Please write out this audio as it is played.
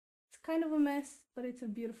kind of a mess, but it's a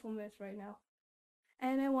beautiful mess right now.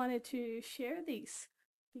 And I wanted to share these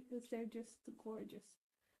because they're just gorgeous.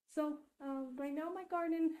 So right now my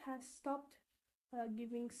garden has stopped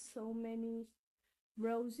giving so many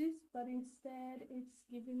roses, but instead it's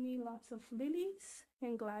giving me lots of lilies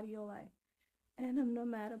and gladioli, and I'm not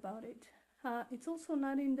mad about it. It's also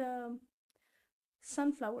not in the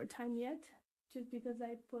sunflower time yet, just because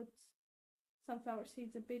I put sunflower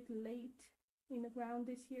seeds a bit late in the ground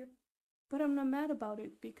this year. But I'm not mad about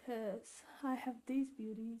it because I have these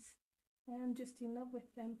beauties and I'm just in love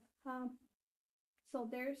with them. So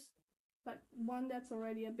there's like one that's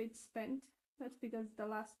already a bit spent. That's because the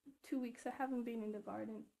last 2 weeks I haven't been in the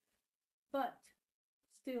garden. But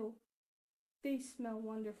still, they smell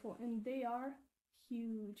wonderful and they are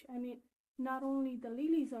huge. I mean, not only the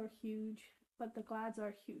lilies are huge, but the glads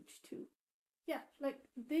are huge too. Yeah, like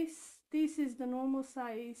this is the normal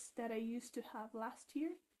size that I used to have last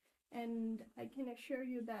year, and I can assure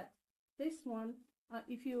you that this one,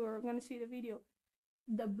 if you are gonna see the video,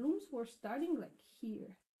 the blooms were starting like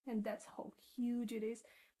here, and that's how huge it is.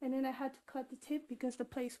 And then I had to cut the tip because the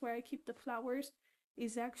place where I keep the flowers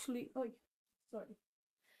is actually, oh, sorry.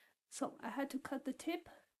 So I had to cut the tip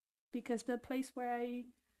because the place where I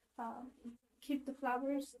um, keep the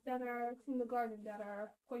flowers that are in the garden that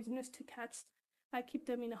are poisonous to cats, I keep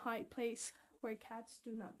them in a high place where cats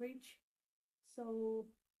do not reach. So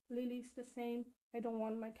lilies the same. I don't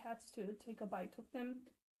want my cats to take a bite of them.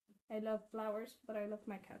 I love flowers, but I love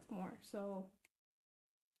my cats more. So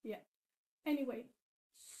yeah. Anyway,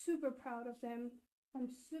 super proud of them. I'm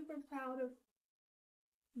super proud of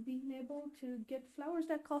being able to get flowers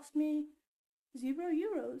that cost me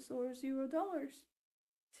 €0 or $0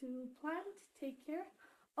 to plant, take care.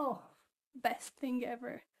 Oh, best thing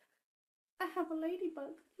ever. I have a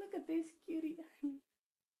ladybug. Look at this cutie.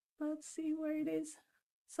 Let's see where it is.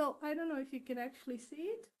 So I don't know if you can actually see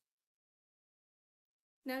it.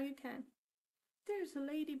 Now you can. There's a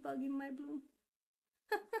ladybug in my bloom.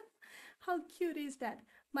 How cute is that?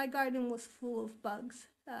 My garden was full of bugs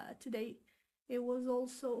today. It was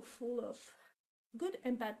also full of good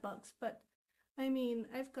and bad bugs, but I mean,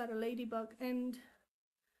 I've got a ladybug and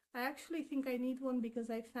I actually think I need one because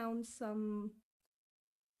uh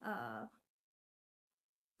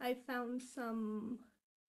I found some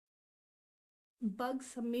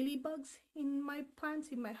bugs, some bugs in my plants,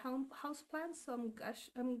 in my house plants. So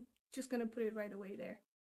I'm just gonna put it right away there.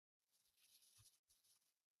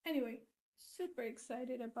 Anyway, super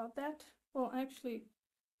excited about that. Well, actually,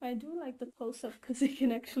 I do like the close up because you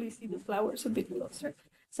can actually see the flowers a bit closer.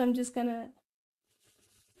 So I'm just gonna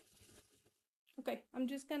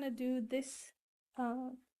do uh,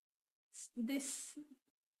 this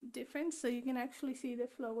difference so you can actually see the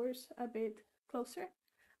flowers a bit closer.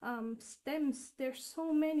 Stems, there's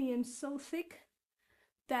so many and so thick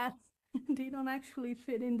that they don't actually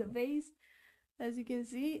fit in the vase. As you can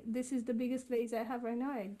see, this is the biggest vase I have right now.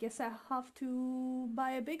 I guess I have to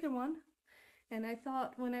buy a bigger one. And I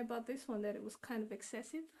thought when I bought this one that it was kind of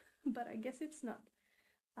excessive, but I guess it's not.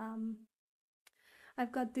 Um,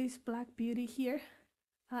 I've got this black beauty here.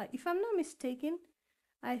 If I'm not mistaken,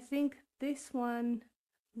 I think this one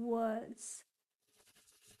was,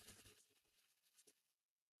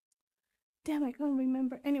 damn, I can't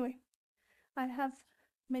remember. Anyway, I have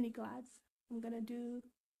many glads. I'm gonna do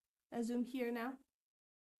a zoom here now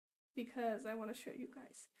because I want to show you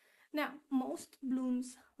guys. Now, most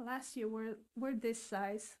blooms last year were this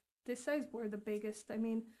size. This size were the biggest. I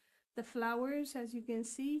mean, the flowers, as you can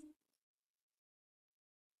see,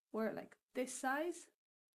 were like this size,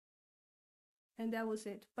 and that was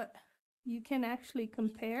it. But you can actually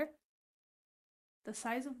compare the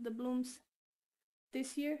size of the blooms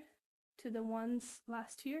this year to the ones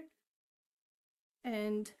last year.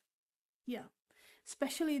 And yeah,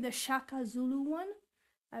 especially the Shaka Zulu one,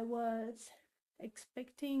 I was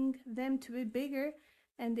expecting them to be bigger,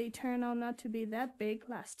 and they turned out not to be that big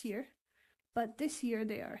last year. But this year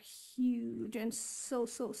they are huge and so,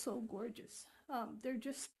 so, so gorgeous. They're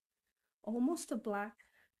just almost a black.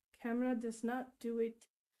 Camera does not do it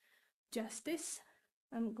justice.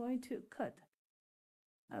 I'm going to cut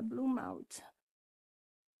a bloom out.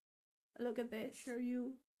 Look at this, show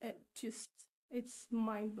you. It's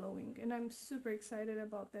mind-blowing, and I'm super excited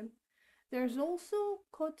about them. There's also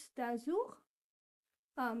Côte d'Azur.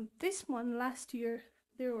 This one last year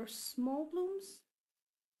there were small blooms,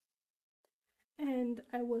 and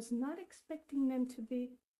I was not expecting them to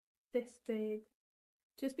be this big,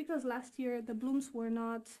 just because last year the blooms were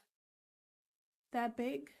not that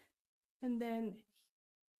big, and then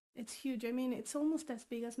it's huge. I mean, it's almost as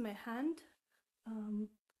big as my hand. Um,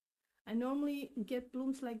 I normally get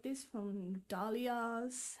blooms like this from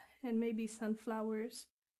dahlias and maybe sunflowers.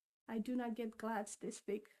 I do not get glads this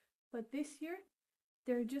big, but this year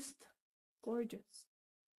they're just gorgeous.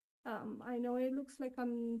 I know it looks like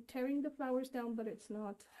I'm tearing the flowers down, but it's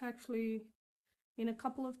not. Actually, in a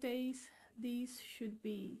couple of days, these should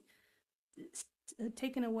be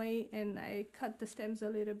taken away, and I cut the stems a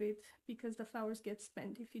little bit because the flowers get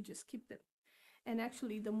spent if you just keep them. And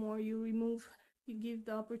actually, the more you remove, you give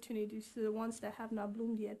the opportunities to the ones that have not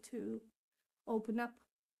bloomed yet to open up.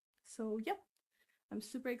 So, yep, I'm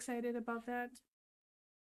super excited about that.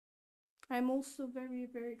 I'm also very,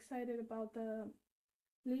 very excited about the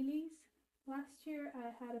lilies. Last year,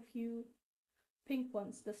 I had a few pink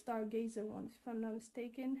ones, the Stargazer ones, if I'm not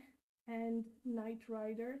mistaken, and Night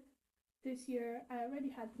Rider. This year, I already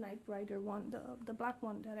had Night Rider one, the black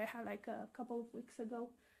one that I had like a couple of weeks ago.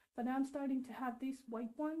 But now I'm starting to have these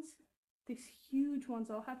white ones, these huge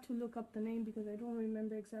ones. I'll have to look up the name because I don't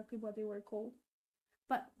remember exactly what they were called.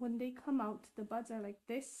 But when they come out, the buds are like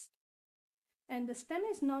this. And the stem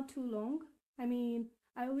is not too long. I mean,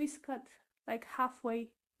 I always cut like halfway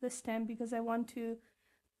the stem because I want to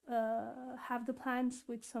have the plants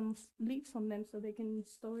with some leaves on them so they can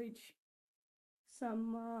storage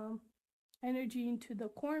some energy into the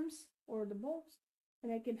corms or the bulbs,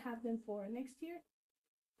 and I can have them for next year.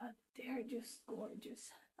 But they're just gorgeous.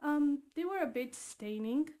 They were a bit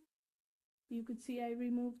staining. You could see I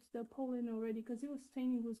removed the pollen already because it was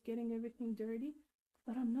staining, was getting everything dirty.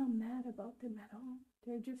 But I'm not mad about them at all.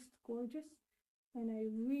 They're just gorgeous, and I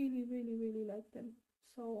really, really, really like them.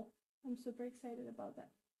 So I'm super excited about that.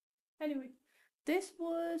 Anyway, this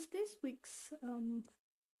was this week's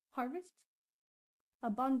harvest.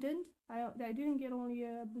 Abundant. I didn't get only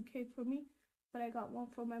a bouquet for me, but I got one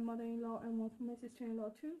for my mother-in-law and one for my sister-in-law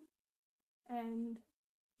too. And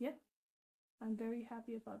yeah, I'm very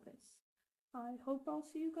happy about this. I hope I'll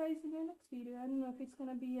see you guys in the next video. I don't know if it's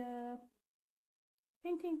gonna be a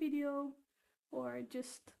painting video or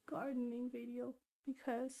just gardening video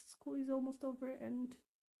because school is almost over and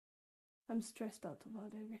I'm stressed out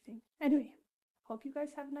about everything. Anyway, hope you guys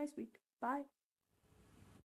have a nice week. Bye.